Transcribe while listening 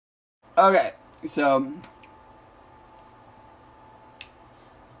Okay, so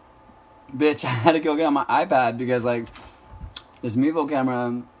bitch, I had to go get on my iPad because like this Mevo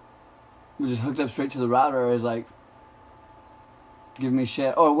camera was just hooked up straight to the router is like giving me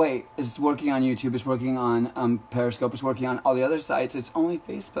shit. Oh wait, it's working on YouTube, it's working on Periscope, it's working on all the other sites. It's only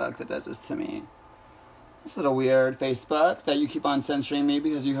Facebook that does this to me. It's a little weird, Facebook, that you keep on censoring me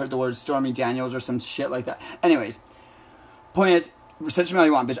because you heard the word Stormy Daniels or some shit like that. Anyways, point is, censor me all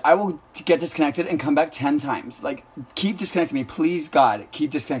you want, bitch. I will get disconnected and come back 10 times. Like, keep disconnecting me. Please, God,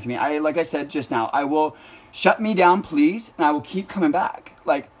 keep disconnecting me. Like I said just now, I will shut me down, please, and I will keep coming back.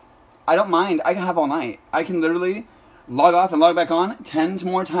 Like, I don't mind. I can have all night. I can literally log off and log back on 10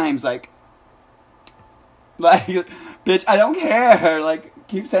 more times. Like, bitch, I don't care. Like,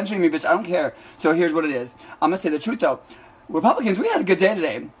 keep censoring me, bitch. I don't care. So here's what it is. I'm going to say the truth, though. Republicans, we had a good day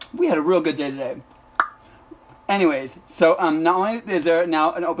today. We had a real good day today. Anyways, so not only is there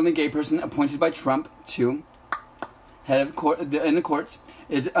now an openly gay person appointed by Trump to head of court in the courts,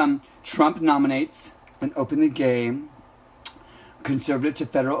 is Trump nominates an openly gay conservative to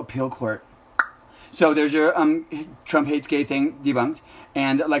federal appeal court. So there's your Trump hates gay thing debunked.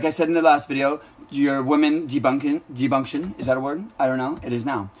 And like I said in the last video, your women debunction, is that a word? I don't know. It is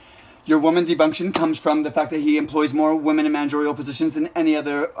now. Your woman debunction comes from the fact that he employs more women in managerial positions than any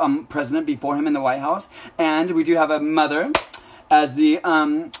other president before him in the White House. And we do have a mother as the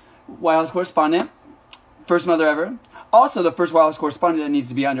White House correspondent. First mother ever. Also the first White House correspondent that needs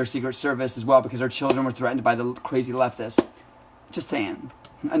to be under Secret Service as well because her children were threatened by the crazy leftists. Just saying.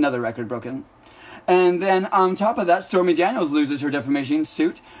 Another record broken. And then on top of that, Stormy Daniels loses her defamation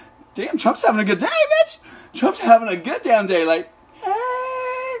suit. Damn, Trump's having a good day, bitch. Trump's having a good damn day. Like,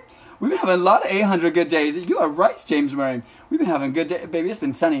 hey, we've been having a lot of 800 good days. You are right, James Murray. We've been having a good day. Baby, it's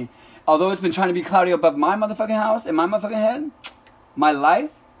been sunny. Although it's been trying to be cloudy above my motherfucking house and my motherfucking head, my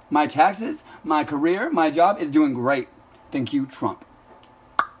life, my taxes, my career, my job is doing great. Thank you, Trump.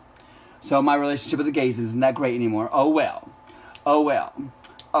 So my relationship with the gays isn't that great anymore. Oh, well. Oh, well.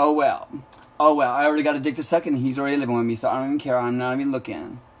 Oh, well. Oh, well. I already got a dick to suck and he's already living with me, so I don't even care. I'm not even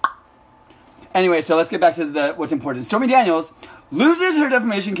looking. Anyway, so let's get back to what's important. Stormy Daniels loses her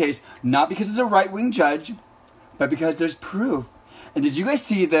defamation case, not because it's a right-wing judge, but because there's proof. And did you guys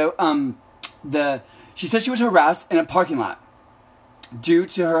see she said she was harassed in a parking lot due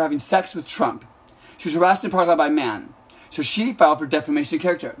to her having sex with Trump. She was harassed in a parking lot by a man. So she filed for defamation of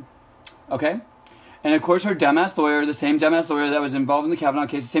character. Okay? And of course her dumbass lawyer, the same dumbass lawyer that was involved in the Kavanaugh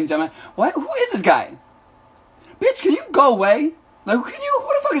case, the same dumbass... What? Who is this guy? Bitch, can you go away? Like, who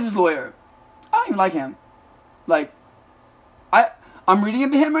the fuck is this lawyer? I don't even like him. Like, I'm reading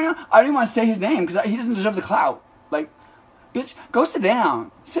him right now. I don't even want to say his name because he doesn't deserve the clout. Like, bitch, go sit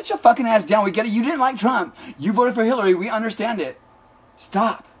down. Sit your fucking ass down. We get it. You didn't like Trump. You voted for Hillary. We understand it.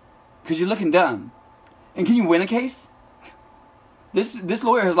 Stop. Because you're looking dumb. And can you win a case? This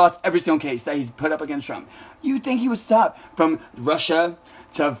lawyer has lost every single case that he's put up against Trump. You think he would stop from Russia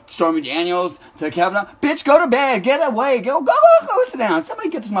to Stormy Daniels to Kavanaugh? Bitch, go to bed. Get away. Go sit down. Somebody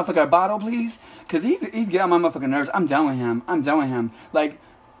get this motherfucker a bottle, please. Because he's getting on my motherfucking nerves. I'm done with him. I'm done with him. Like,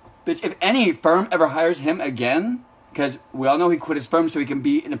 bitch, if any firm ever hires him again, because we all know he quit his firm so he can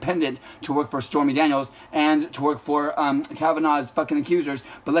be independent to work for Stormy Daniels and to work for Kavanaugh's fucking accusers.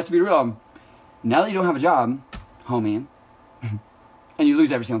 But let's be real. Now that you don't have a job, homie, and you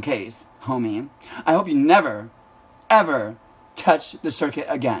lose every single case, homie, I hope you never, ever touch the circuit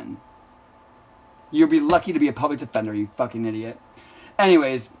again. You'll be lucky to be a public defender, you fucking idiot.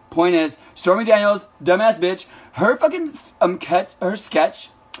 Anyways, point is, Stormy Daniels, dumbass bitch, her fucking her sketch,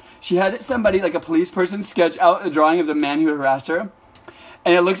 she had somebody, like a police person, sketch out a drawing of the man who harassed her,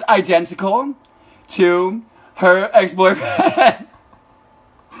 and it looks identical to her ex-boyfriend.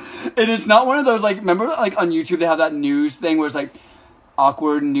 And it's not one of those, like, remember, like, on YouTube they have that news thing where it's, like,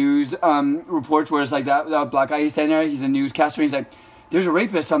 awkward news reports where it's, like, that black guy, he's standing there, he's a newscaster, and he's like, there's a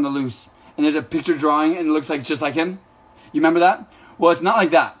rapist on the loose, and there's a picture drawing, and it looks like just like him. You remember that? Well, it's not like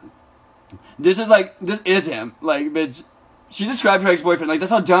that. This is him. Like, bitch, she described her ex-boyfriend, like,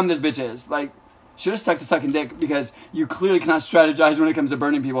 that's how dumb this bitch is. Like, should have stuck to sucking dick, because you clearly cannot strategize when it comes to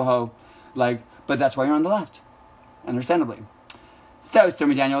burning people, ho. Like, but that's why you're on the left. Understandably. That was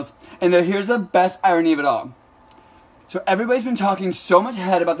Stormy Daniels. And here's the best irony of it all. So everybody's been talking so much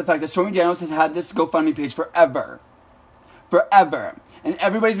head about the fact that Stormy Daniels has had this GoFundMe page forever. Forever. And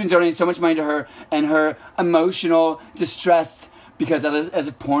everybody's been donating so much money to her and her emotional distress, because as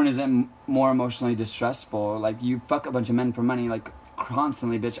if porn isn't more emotionally distressful. Like, you fuck a bunch of men for money, like,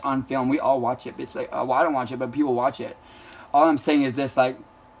 constantly, bitch, on film. We all watch it, bitch. Like, well, I don't watch it, but people watch it. All I'm saying is this, like,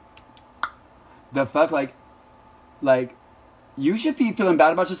 the fuck, like, you should be feeling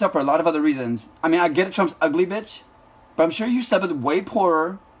bad about yourself for a lot of other reasons. I mean, I get it, Trump's ugly, bitch. But I'm sure you slept with way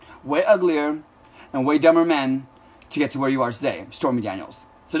poorer, way uglier, and way dumber men to get to where you are today, Stormy Daniels.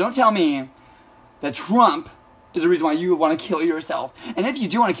 So don't tell me that Trump is the reason why you want to kill yourself. And if you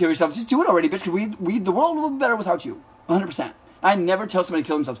do want to kill yourself, just do it already, bitch, because the world will be better without you. 100%. I never tell somebody to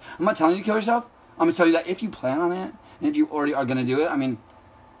kill themselves. I'm not telling you to kill yourself. I'm going to tell you that if you plan on it, and if you already are going to do it, I mean,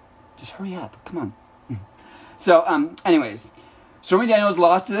 just hurry up. Come on. So, anyways, Stormy Daniels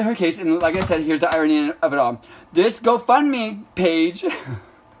lost her case, and like I said, here's the irony of it all. This GoFundMe page,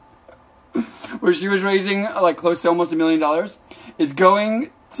 where she was raising like close to almost $1 million, is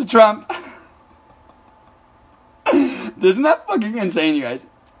going to Trump. Isn't that fucking insane, you guys?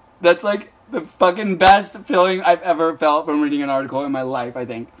 That's like the fucking best feeling I've ever felt from reading an article in my life, I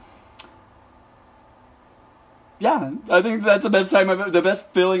think. Yeah, I think that's the best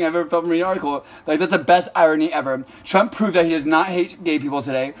feeling I've ever felt from reading an article. Like, that's the best irony ever. Trump proved that he does not hate gay people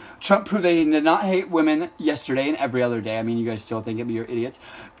today. Trump proved that he did not hate women yesterday and every other day. I mean, you guys still think it, but you're idiots.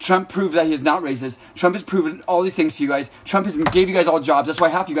 Trump proved that he is not racist. Trump has proven all these things to you guys. Trump has gave you guys all jobs. That's why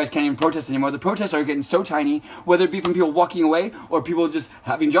half you guys can't even protest anymore. The protests are getting so tiny, whether it be from people walking away or people just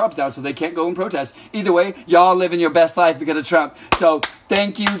having jobs now so they can't go and protest. Either way, y'all living your best life because of Trump. So,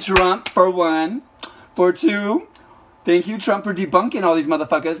 thank you, Trump, for one. For two, thank you, Trump, for debunking all these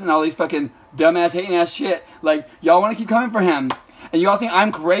motherfuckers and all these fucking dumbass, hating ass shit. Like, y'all want to keep coming for him. And y'all think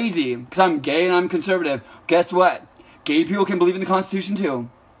I'm crazy because I'm gay and I'm conservative. Guess what? Gay people can believe in the Constitution too.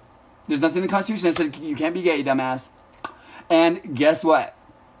 There's nothing in the Constitution that says you can't be gay, dumbass. And guess what?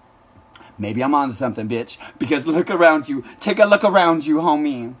 Maybe I'm onto something, bitch. Because look around you. Take a look around you,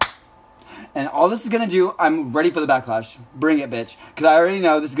 homie. And all this is going to do, I'm ready for the backlash. Bring it, bitch. Because I already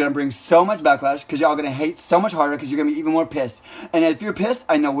know this is going to bring so much backlash. Because y'all going to hate so much harder. Because you're going to be even more pissed. And if you're pissed,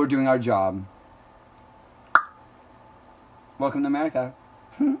 I know we're doing our job. Welcome to America.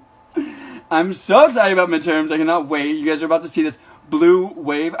 I'm so excited about midterms. I cannot wait. You guys are about to see this blue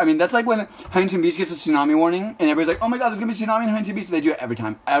wave. I mean, that's like when Huntington Beach gets a tsunami warning. And everybody's like, oh my God, there's going to be a tsunami in Huntington Beach. They do it every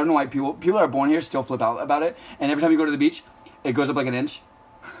time. I don't know why people that are born here still flip out about it. And every time you go to the beach, it goes up like an inch.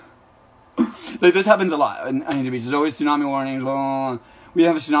 Like, this happens a lot in Huntington Beach. There's always tsunami warnings. Blah, blah, blah. We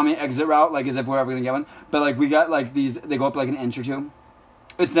have a tsunami exit route, like, as if we're ever going to get one. But, like, we got, like, these, they go up, like, an inch or two.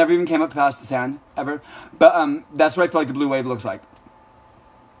 It's never even came up past the sand, ever. But, that's what I feel like the blue wave looks like.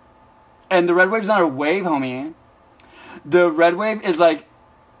 And the red wave's not a wave, homie. The red wave is, like,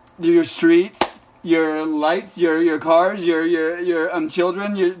 your streets, your lights, your cars, your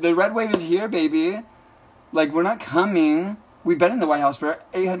children. The red wave is here, baby. Like, we're not coming. We've been in the White House for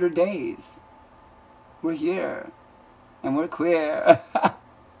 800 days. We're here. And we're queer.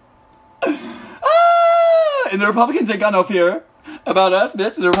 And the Republicans ain't got no fear about us,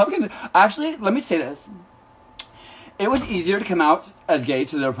 bitch. The Republicans... Actually, let me say this. It was easier to come out as gay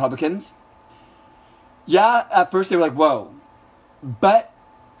to the Republicans. Yeah, at first they were like, whoa. But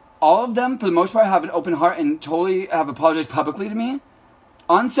all of them, for the most part, have an open heart and totally have apologized publicly to me.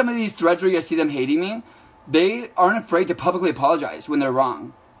 On some of these threads where you see them hating me, they aren't afraid to publicly apologize when they're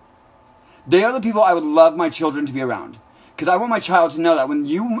wrong. They are the people I would love my children to be around. Because I want my child to know that when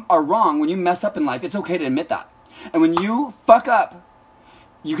you are wrong, when you mess up in life, it's okay to admit that. And when you fuck up,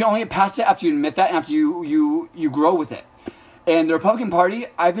 you can only get past it after you admit that and after you grow with it. And the Republican Party,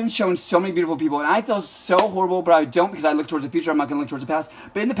 I've been shown so many beautiful people. And I feel so horrible, but I don't because I look towards the future. I'm not going to look towards the past.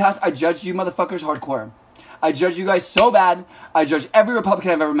 But in the past, I judged you motherfuckers hardcore. I judged you guys so bad. I judged every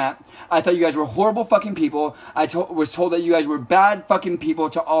Republican I've ever met. I thought you guys were horrible fucking people. I was told that you guys were bad fucking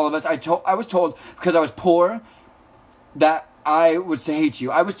people to all of us. I was told because I was poor that I was to hate you.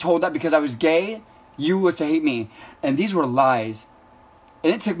 I was told that because I was gay, you was to hate me. And these were lies.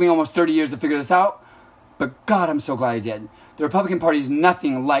 And it took me almost 30 years to figure this out. But God, I'm so glad I did. The Republican Party is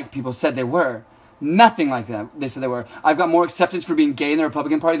nothing like people said they were. Nothing like that they said they were. I've got more acceptance for being gay in the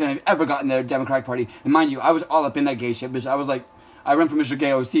Republican Party than I've ever gotten in the Democratic Party. And mind you, I was all up in that gay shit, bitch. I was like, I ran for Mr.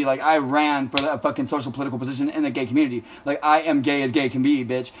 Gay OC. Like, I ran for a fucking social political position in the gay community. Like, I am gay as gay can be,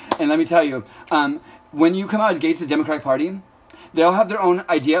 bitch. And let me tell you, when you come out as gay to the Democratic Party, they all have their own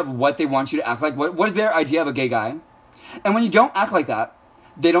idea of what they want you to act like. What is their idea of a gay guy? And when you don't act like that,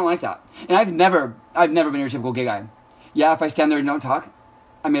 they don't like that. And I've never been your typical gay guy. Yeah, if I stand there and don't talk,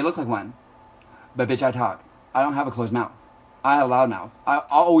 I may look like one. But bitch, I talk. I don't have a closed mouth. I have a loud mouth. I'll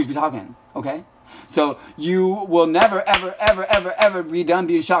always be talking, okay? So you will never, ever, ever, ever, ever be done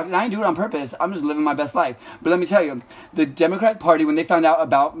being shocked. And I didn't do it on purpose. I'm just living my best life. But let me tell you, the Democratic Party, when they found out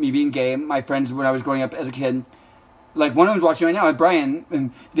about me being gay, my friends when I was growing up as a kid, like one of them was watching right now, Brian,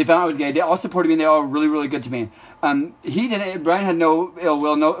 and they found out I was gay. They all supported me and they all really, really good to me. He Brian had no ill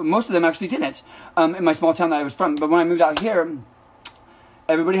will. No, most of them actually didn't in my small town that I was from. But when I moved out here,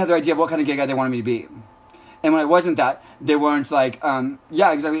 everybody had their idea of what kind of gay guy they wanted me to be. And when I wasn't that, they weren't like,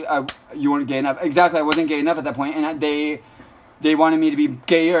 yeah, exactly, you weren't gay enough. Exactly, I wasn't gay enough at that point, and they wanted me to be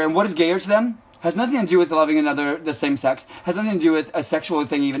gayer. And what is gayer to them? Has nothing to do with loving another, the same sex. Has nothing to do with a sexual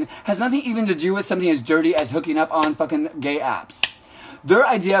thing even. Has nothing even to do with something as dirty as hooking up on fucking gay apps. Their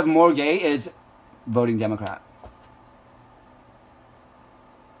idea of more gay is voting Democrat.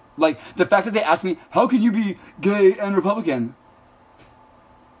 Like, the fact that they asked me, how can you be gay and Republican?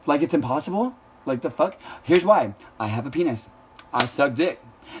 Like, it's impossible? Like, the fuck? Here's why. I have a penis. I suck dick.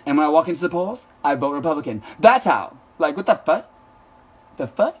 And when I walk into the polls, I vote Republican. That's how. Like, what the fuck? The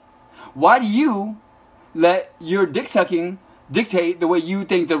fuck? Why do you let your dick sucking dictate the way you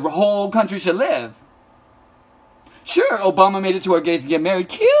think the whole country should live? Sure, Obama made it to where gays can get married.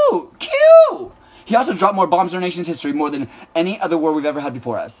 Cute! Cute! He also dropped more bombs in our nation's history, more than any other war we've ever had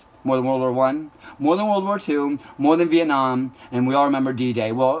before us. More than World War I, more than World War II, more than Vietnam, and we all remember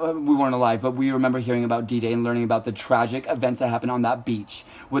D-Day. Well, we weren't alive, but we remember hearing about D-Day and learning about the tragic events that happened on that beach.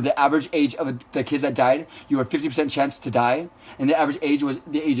 With the average age of the kids that died, you were 50% chance to die, and the average age was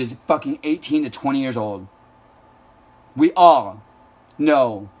the ages fucking 18 to 20 years old. We all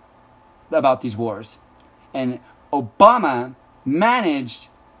know about these wars. And Obama managed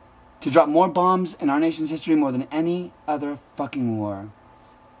to drop more bombs in our nation's history more than any other fucking war.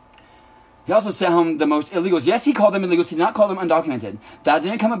 He also sent home the most illegals. Yes, he called them illegals. He did not call them undocumented. That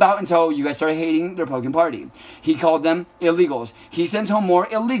didn't come about until you guys started hating the Republican Party. He called them illegals. He sent home more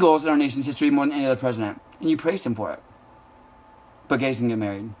illegals in our nation's history more than any other president. And you praised him for it. But gays can get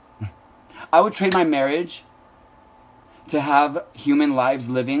married. I would trade my marriage to have human lives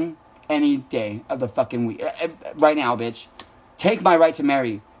living any day of the fucking week. Right now, bitch. Take my right to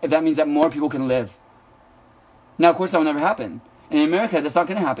marry if that means that more people can live. Now, of course, that will never happen. And in America, that's not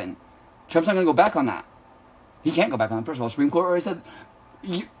going to happen. Trump's not going to go back on that. He can't go back on it. First of all, Supreme Court already said...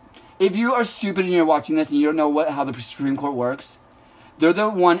 if you are stupid and you're watching this and you don't know how the Supreme Court works, they're the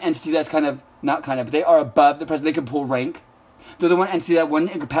one entity that's but they are above the president. They can pull rank. They're the one entity that when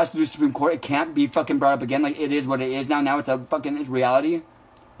it passes through the Supreme Court, it can't be fucking brought up again. Like, it is what it is now. Now it's it's reality.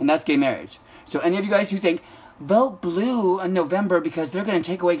 And that's gay marriage. So any of you guys who think, vote blue in November because they're going to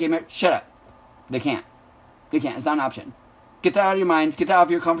take away gay marriage, shut up. They can't. They can't. It's not an option. Get that out of your mind. Get that out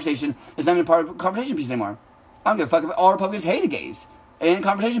of your conversation. It's not even part of the conversation piece anymore. I don't give a fuck if all Republicans hated gays. It ain't a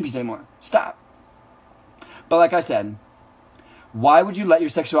conversation piece anymore. Stop. But like I said, why would you let your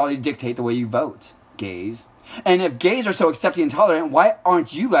sexuality dictate the way you vote, gays? And if gays are so accepting and tolerant, why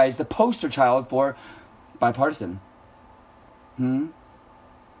aren't you guys the poster child for bipartisan? Kind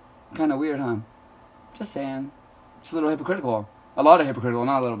of weird, huh? Just saying. It's a little hypocritical. A lot of hypocritical,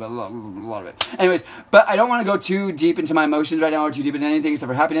 not a little bit, a lot of it. Anyways, but I don't want to go too deep into my emotions right now or too deep into anything except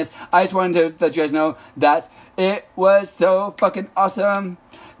for happiness. I just wanted to let you guys know that it was so fucking awesome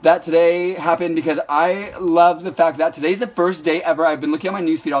that today happened because I love the fact that today's the first day ever. I've been looking at my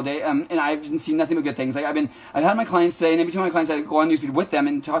newsfeed all day, and I've seen nothing but good things. Like I've had my clients today, and in between my clients, I go on newsfeed with them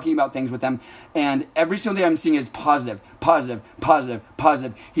and talking about things with them, and every single day I'm seeing is positive, positive, positive,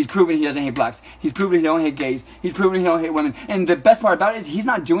 positive. He's proven he doesn't hate blacks. He's proven he don't hate gays. He's proven he don't hate women. And the best part about it is he's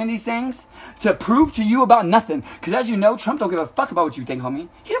not doing these things to prove to you about nothing. Because as you know, Trump don't give a fuck about what you think, homie.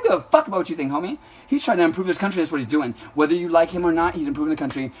 He don't give a fuck about what you think, homie. He's trying to improve this country. That's what he's doing. Whether you like him or not, he's improving the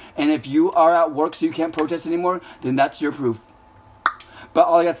country. And if you are at work so you can't protest anymore, then that's your proof. But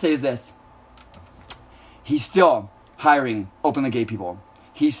all I got to say is this. He's still hiring openly gay people.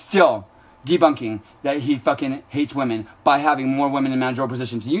 He's still debunking that he fucking hates women by having more women in managerial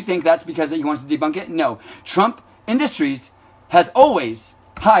positions. You think that's because he wants to debunk it? No. Trump Industries has always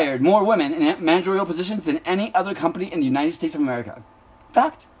hired more women in managerial positions than any other company in the United States of America.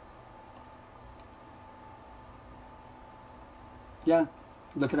 Fact. Yeah,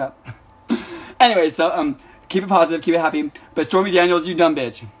 look it up. Anyway, so keep it positive, keep it happy. But Stormy Daniels, you dumb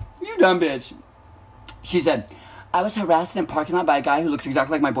bitch. You dumb bitch. She said, I was harassed in a parking lot by a guy who looks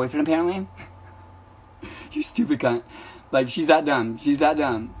exactly like my boyfriend, apparently. You stupid cunt. Like, she's that dumb. She's that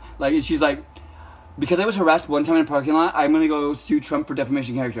dumb. Like, she's like, because I was harassed one time in a parking lot, I'm gonna go sue Trump for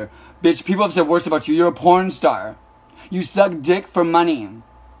defamation of character. Bitch, people have said worse about you. You're a porn star. You suck dick for money.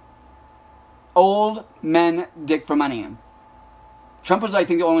 Old men dick for money. Trump was, I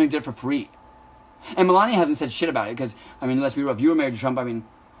think, the only one who did it for free. And Melania hasn't said shit about it, because, I mean, let's be real. If you were married to Trump, I mean,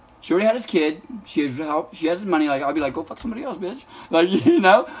 she already had his kid. She has help. She has his money. Like, I'll be like, go fuck somebody else, bitch. Like, you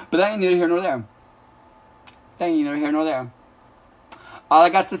know? But that ain't neither here nor there. That ain't neither here nor there. All I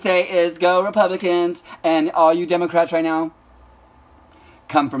got to say is go Republicans. And all you Democrats right now,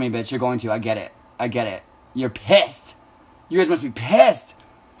 come for me, bitch. You're going to. I get it. I get it. You're pissed. You guys must be pissed.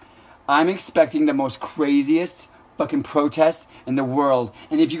 I'm expecting the most craziest fucking protest in in the world.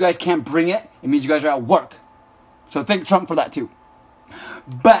 And if you guys can't bring it, it means you guys are at work. So thank Trump for that too.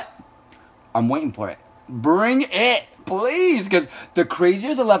 But I'm waiting for it. Bring it, please. Because the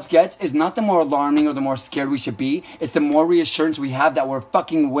crazier the left gets is not the more alarming or the more scared we should be. It's the more reassurance we have that we're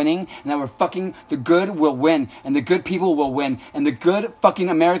fucking winning and that we're fucking, the good will win and the good people will win and the good fucking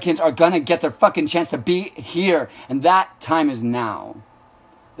Americans are gonna get their fucking chance to be here. And that time is now.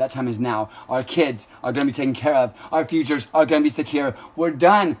 That time is now. Our kids are going to be taken care of. Our futures are going to be secure. We're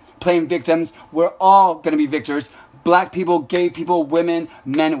done playing victims. We're all going to be victors. Black people, gay people, women,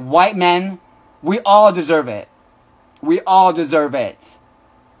 men, white men. We all deserve it. We all deserve it.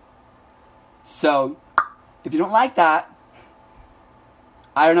 So, if you don't like that,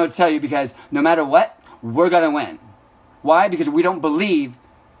 I don't know what to tell you, because no matter what, we're going to win. Why? Because we don't believe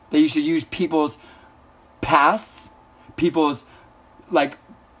that you should use people's pasts, people's,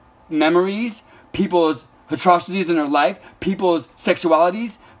 memories, people's atrocities in their life, people's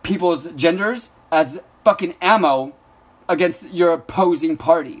sexualities, people's genders as fucking ammo against your opposing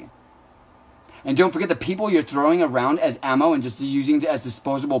party. And don't forget, the people you're throwing around as ammo and just using as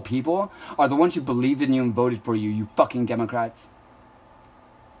disposable people are the ones who believed in you and voted for you, you fucking Democrats.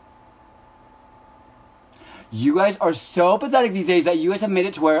 You guys are so pathetic these days that you guys have made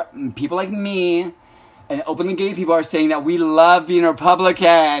it to where people like me and openly gay people are saying that we love being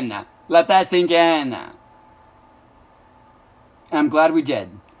Republican. Let that sink in. And I'm glad we did.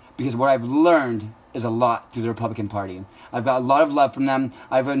 Because what I've learned is a lot through the Republican Party. I've got a lot of love from them.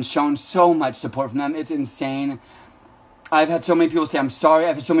 I've been shown so much support from them. It's insane. I've had so many people say, I'm sorry.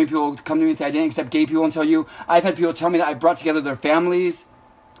 I've had so many people come to me and say, I didn't accept gay people until you. I've had people tell me that I brought together their families.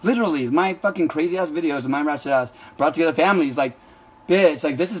 Literally, my fucking crazy ass videos of my ratchet ass brought together families.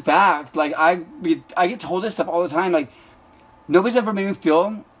 Bitch, this is fact. I get told this stuff all the time. Nobody's ever made me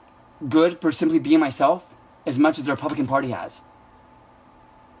feel good for simply being myself as much as the Republican Party has.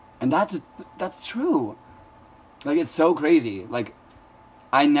 And that's true. It's so crazy.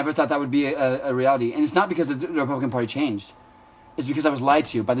 I never thought that would be a reality. And it's not because the Republican Party changed. It's because I was lied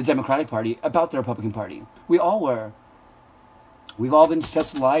to by the Democratic Party about the Republican Party. We all were. We've all been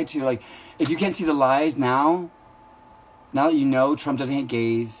such lied to. If you can't see the lies now that you know Trump doesn't hate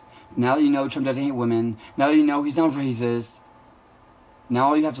gays, now that you know Trump doesn't hate women, now that you know he's not racist, now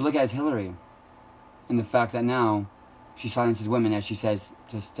all you have to look at is Hillary. And the fact that now she silences women as she says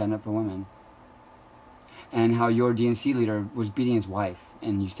to stand up for women. And how your DNC leader was beating his wife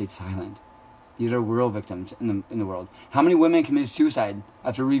and you stayed silent. These are real victims in the world. How many women committed suicide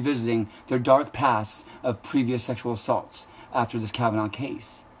after revisiting their dark pasts of previous sexual assaults after this Kavanaugh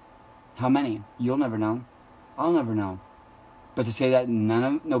case? How many? You'll never know. I'll never know. But to say that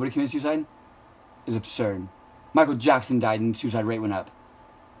nobody committed suicide is absurd. Michael Jackson died and the suicide rate went up.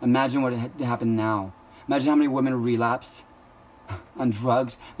 Imagine what happened now. Imagine how many women relapsed on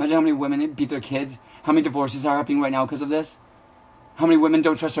drugs. Imagine how many women beat their kids. How many divorces are happening right now because of this? How many women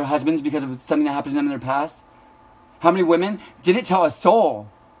don't trust their husbands because of something that happened to them in their past? How many women didn't tell a soul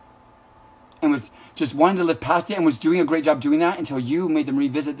and was just wanting to live past it and was doing a great job doing that until you made them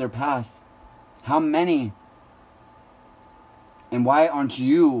revisit their past? How many? And why aren't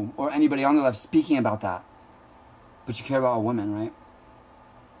you or anybody on the left speaking about that? But you care about a woman, right?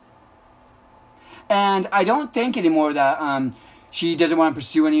 And I don't think anymore that she doesn't want to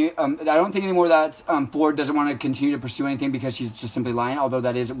pursue any... I don't think anymore that Ford doesn't want to continue to pursue anything because she's just simply lying, although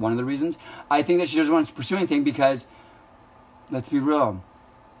that is one of the reasons. I think that she doesn't want to pursue anything because, let's be real,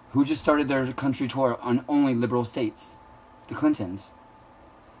 who just started their country tour on only liberal states? The Clintons.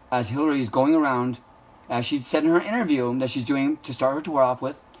 As Hillary is going around, as she said in her interview that she's doing to start her tour off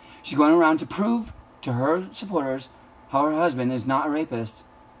with, she's going around to prove to her supporters how her husband is not a rapist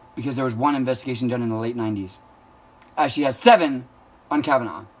because there was one investigation done in the late 90s. As she has 7 on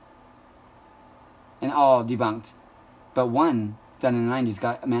Kavanaugh. And all debunked. But one done in the 90s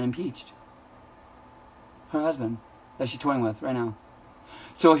got a man impeached. Her husband that she's touring with right now.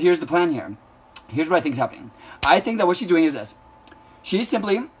 So here's the plan here. Here's what I think is happening. I think that what she's doing is this. She's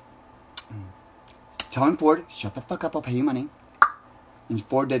simply telling Ford, shut the fuck up, I'll pay you money. And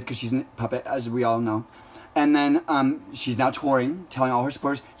Ford did because she's a puppet, as we all know. And then she's now touring, telling all her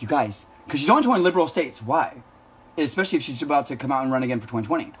supporters, you guys, because she's only touring liberal states. Why? Especially if she's about to come out and run again for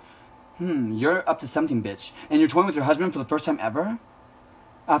 2020. You're up to something, bitch. And you're touring with your husband for the first time ever?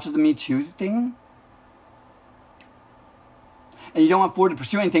 After the Me Too thing? And you don't want Ford to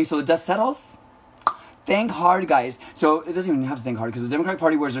pursue anything so the dust settles? Think hard, guys. So it doesn't even have to think hard because the Democratic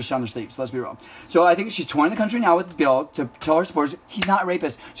Party wears their shit on their sleeves. So let's be real. So I think she's touring the country now with the bill to tell her supporters he's not a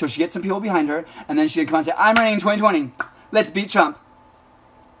rapist. So she gets some people behind her, and then she can come out and say, I'm running in 2020. Let's beat Trump.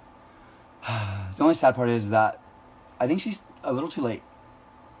 The only sad part is that I think she's a little too late.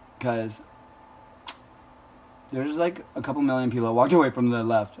 Because there's like a couple million people that walked away from the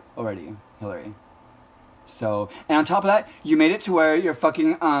left already, Hillary. So, and on top of that, you made it to where your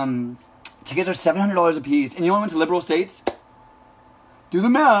fucking tickets are $700 a piece, and you only went to liberal states. Do the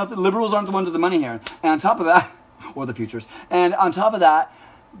math. Liberals aren't the ones with the money here. And on top of that, or the futures. And on top of that,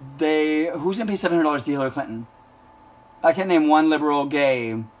 who's gonna pay $700 to Hillary Clinton? I can't name one liberal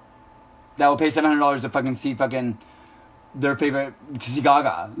gay that will pay $700 to fucking see fucking their favorite, to see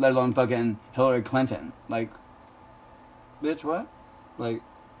Gaga, let alone fucking Hillary Clinton. Like, bitch, what? Like,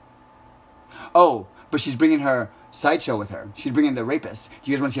 oh, but she's bringing her sideshow with her. She's bringing the rapist. Do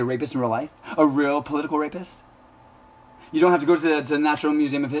you guys want to see a rapist in real life? A real political rapist? You don't have to go to the Natural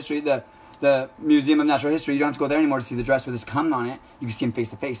Museum of History, the Museum of Natural History. You don't have to go there anymore to see the dress with his cum on it. You can see him face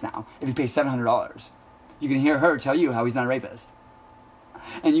to face now. If you pay $700, you can hear her tell you how he's not a rapist.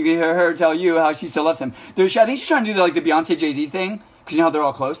 And you can hear her tell you how she still loves him. I think she's trying to do the Beyonce Jay-Z thing, because you know how they're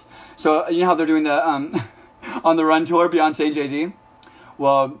all close. So you know how they're doing the on the Run tour, Beyonce and Jay-Z.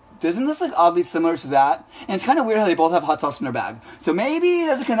 Well, isn't this like oddly similar to that? And it's kind of weird how they both have hot sauce in their bag. So maybe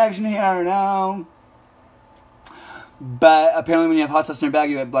there's a connection here. I don't know. But apparently, when you have hot sauce in your bag,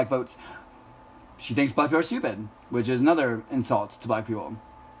 you have black votes. She thinks black people are stupid, which is another insult to black people.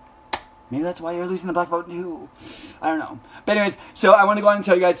 Maybe that's why you're losing the black vote too. I don't know. But anyways, so I want to go on and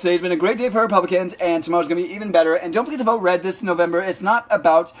tell you guys today's been a great day for Republicans, and tomorrow's going to be even better. And don't forget to vote red this November. It's not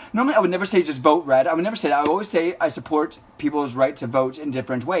about... Normally, I would never say just vote red. I would never say that. I would always say I support people's right to vote in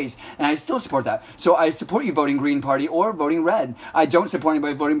different ways. And I still support that. So I support you voting Green Party or voting red. I don't support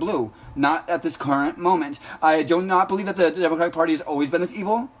anybody voting blue. Not at this current moment. I do not believe that the Democratic Party has always been this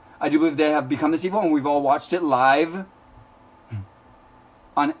evil. I do believe they have become this evil, and we've all watched it live.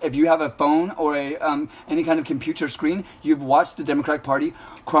 If you have a phone or any kind of computer screen, you've watched the Democratic Party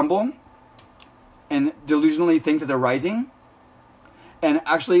crumble and delusionally think that they're rising. And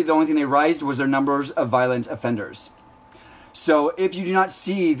actually, the only thing they rised was their numbers of violent offenders. So if you do not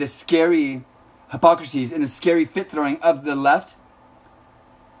see the scary hypocrisies and the scary fit-throwing of the left,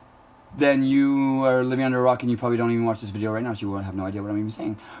 then you are living under a rock, and you probably don't even watch this video right now, so you will have no idea what I'm even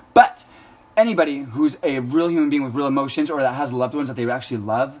saying. But anybody who's a real human being with real emotions, or that has loved ones that they actually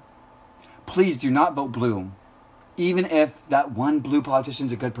love, please do not vote blue. Even if that one blue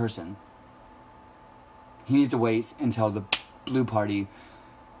politician's a good person. He needs to wait until the blue party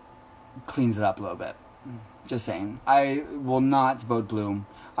cleans it up a little bit. Just saying. I will not vote blue.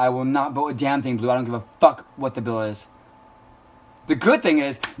 I will not vote a damn thing blue. I don't give a fuck what the bill is. The good thing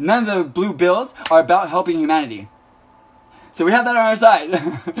is, none of the blue bills are about helping humanity. So we have that on our side.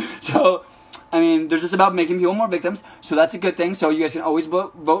 So, I mean, they're just about making people more victims. So that's a good thing. So you guys can always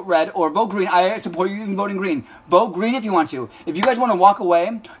vote red or vote green. I support you in voting green. Vote green if you want to. If you guys want to walk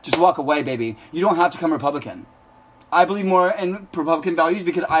away, just walk away, baby. You don't have to become Republican. I believe more in Republican values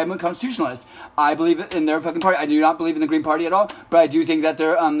because I'm a constitutionalist. I believe in their fucking party. I do not believe in the Green Party at all, but I do think that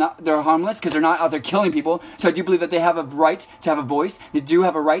they're harmless because they're not out there killing people. So I do believe that they have a right to have a voice. They do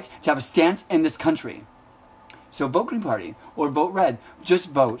have a right to have a stance in this country. So vote Green Party or vote red. Just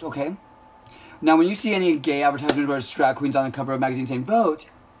vote, okay? Now, when you see any gay advertisements where it's drag queens on the cover of a magazine saying vote,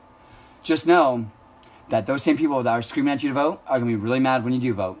 just know that those same people that are screaming at you to vote are going to be really mad when you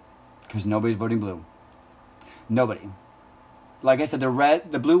do vote because nobody's voting blue. Nobody. Like I said,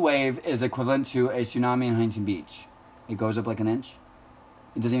 the blue wave is equivalent to a tsunami in Huntington Beach. It goes up like an inch.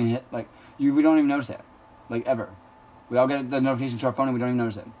 It doesn't even hit, we don't even notice it. Like, ever. We all get the notification to our phone and we don't even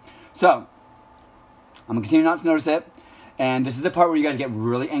notice it. So, I'm going to continue not to notice it. And this is the part where you guys get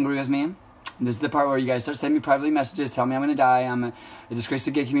really angry with me. And this is the part where you guys start sending me privately messages, tell me I'm going to die, I'm a disgrace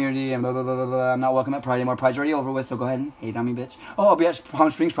to the gay community, and blah, blah, blah, blah, blah. I'm not welcome at Pride anymore. Pride's already over with, so go ahead and hate on me, bitch. Oh, I'll be at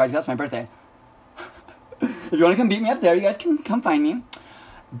Palm Springs Pride, that's my birthday. If you want to come beat me up there, you guys can come find me.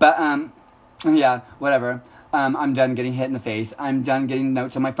 But, yeah, whatever. I'm done getting hit in the face. I'm done getting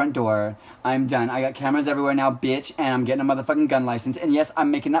notes on my front door. I'm done. I got cameras everywhere now, bitch, and I'm getting a motherfucking gun license. And yes,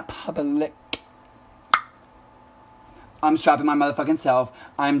 I'm making that public. I'm strapping my motherfucking self.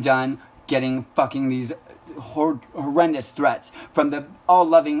 I'm done getting fucking these horrendous threats from the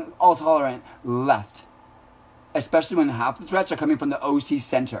all-loving, all-tolerant left. Especially when half the threats are coming from the OC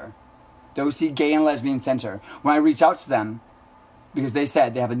Center. The OC Gay and Lesbian Center. When I reach out to them, because they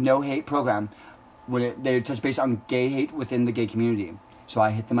said they have a no-hate program, when they touch base on gay hate within the gay community. So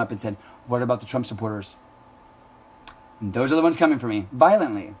I hit them up and said, what about the Trump supporters? And those are the ones coming for me,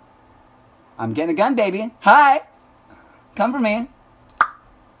 violently. I'm getting a gun, baby. Hi! Come for me.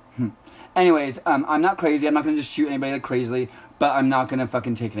 Anyways, I'm not crazy. I'm not going to just shoot anybody like crazily, but I'm not going to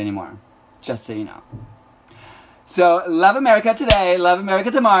fucking take it anymore. Just so you know. So, love America today, love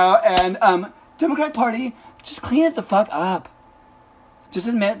America tomorrow, and Democratic Party, Just clean it the fuck up. Just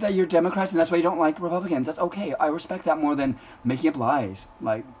admit that you're Democrats and that's why you don't like Republicans. That's okay. I respect that more than making up lies.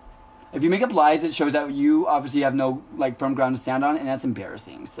 Like, if you make up lies, it shows that you obviously have no, like, firm ground to stand on, and that's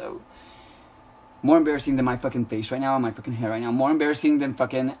embarrassing. So, more embarrassing than my fucking face right now and my fucking hair right now. More embarrassing than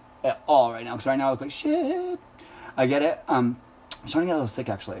fucking at all right now. Because right now I look like shit. I get it. I'm starting to get a little sick,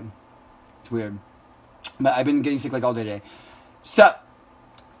 actually. It's weird. But I've been getting sick, like, all day today. So,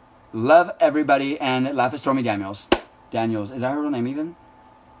 love everybody and laugh at Stormy Daniels. Daniels. Is that her real name, even?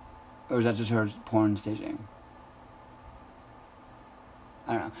 Or is that just her porn staging?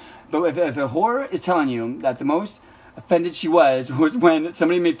 I don't know. But if a whore is telling you that the most offended she was when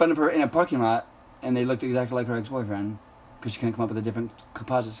somebody made fun of her in a parking lot and they looked exactly like her ex-boyfriend because she couldn't come up with a different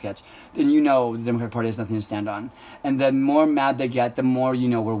composite sketch, then you know the Democratic Party has nothing to stand on. And the more mad they get, the more you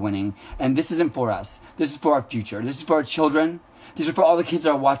know we're winning. And this isn't for us. This is for our future. This is for our children. These are for all the kids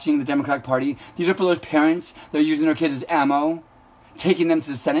that are watching the Democratic Party. These are for those parents that are using their kids as ammo, taking them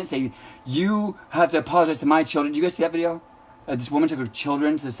to the Senate, saying, you have to apologize to my children. Did you guys see that video? This woman took her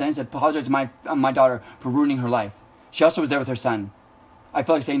children to the Senate and said, apologize to my daughter for ruining her life. She also was there with her son. I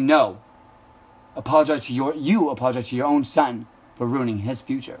feel like saying, no. Apologize to your own son for ruining his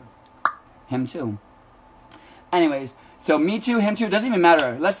future. Him too. Anyways, so me too, him too, it doesn't even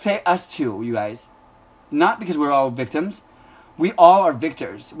matter. Let's say us too, you guys. Not because we're all victims. We all are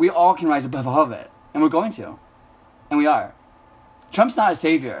victors. We all can rise above all of it. And we're going to. And we are. Trump's not a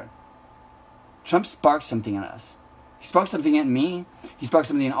savior. Trump sparked something in us. He sparked something in me. He sparked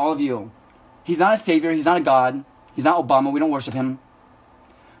something in all of you. He's not a savior. He's not a God. He's not Obama. We don't worship him.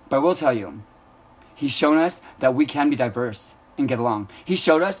 But I will tell you, he's shown us that we can be diverse and get along. He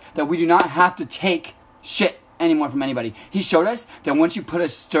showed us that we do not have to take shit anymore from anybody. He showed us that once you put a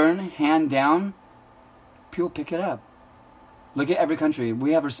stern hand down, people pick it up. Look at every country.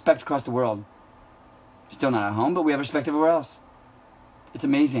 We have respect across the world. Still not at home, but we have respect everywhere else. It's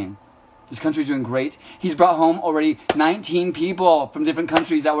amazing. This country's doing great. He's brought home already 19 people from different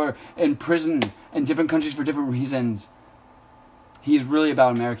countries that were in prison in different countries for different reasons. He's really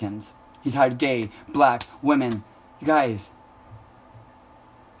about Americans. He's hired gay, black, women. You guys,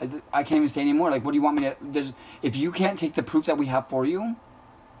 I can't even say anymore. Like, what do you want me to... if you can't take the proofs that we have for you,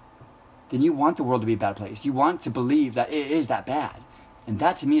 then you want the world to be a bad place. You want to believe that it is that bad. And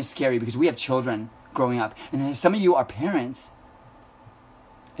that to me is scary because we have children growing up. And some of you are parents.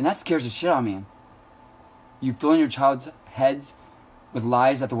 And that scares the shit out of me. You fill in your child's heads with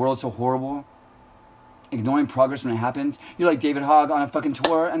lies that the world's so horrible. Ignoring progress when it happens. You're like David Hogg on a fucking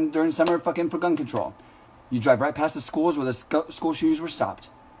tour and during summer fucking for gun control. You drive right past the schools where the school shootings were stopped.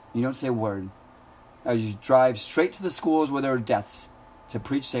 You don't say a word. You drive straight to the schools where there are deaths to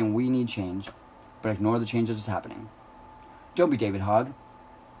preach saying we need change. But ignore the change that is happening. Don't be David Hogg.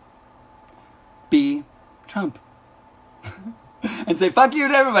 Be Trump. And say fuck you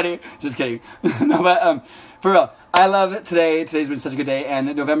to everybody. Just kidding. No, but for real, I love it today. Today's been such a good day,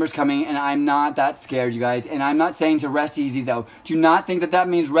 and November's coming, and I'm not that scared, you guys. And I'm not saying to rest easy, though. Do not think that that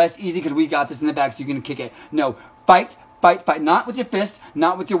means rest easy because we got this in the bag, so you can kick it. No, fight, fight, fight. Not with your fists,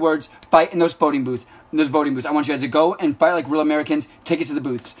 not with your words. Fight in those voting booths. I want you guys to go and fight like real Americans. Take it to the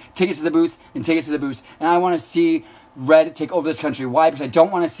booths. Take it to the booth and take it to the booths. And I want to see red take over this country. Why? Because I don't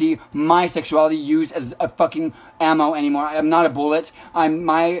want to see my sexuality used as a fucking ammo anymore. I'm not a bullet.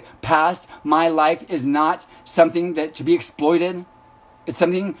 My past, my life is not something that to be exploited. It's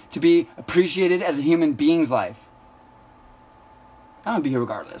something to be appreciated as a human being's life. I'm gonna be here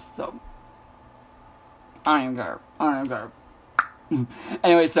regardless. So I don't even care.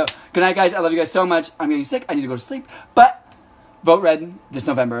 Anyway, so good night, guys. I love you guys so much. I'm getting sick. I need to go to sleep. But vote red this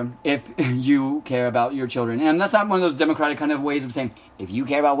November if you care about your children. And that's not one of those democratic kind of ways of saying, if you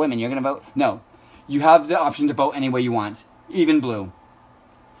care about women, you're going to vote. No. You have the option to vote any way you want, even blue.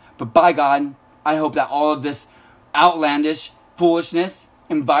 But by God, I hope that all of this outlandish foolishness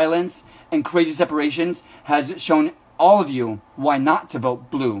and violence and crazy separations has shown all of you why not to vote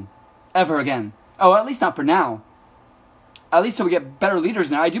blue ever again. Oh, at least not for now. At least so we get better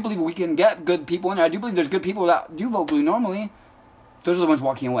leaders now. I do believe we can get good people in there. I do believe there's good people that do vote blue normally. Those are the ones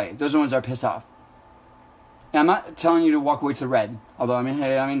walking away. Those are the ones that are pissed off. And I'm not telling you to walk away to red. Although,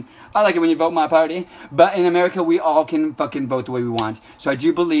 I like it when you vote my party. But in America, we all can fucking vote the way we want. So I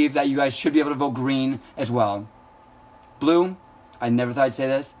do believe that you guys should be able to vote green as well. Blue, I never thought I'd say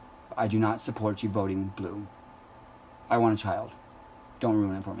this. But I do not support you voting blue. I want a child. Don't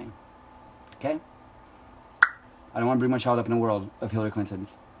ruin it for me. Okay? I don't want to bring my child up in a world of Hillary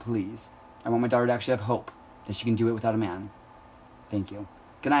Clinton's. Please. I want my daughter to actually have hope that she can do it without a man. Thank you.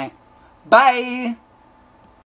 Good night. Bye!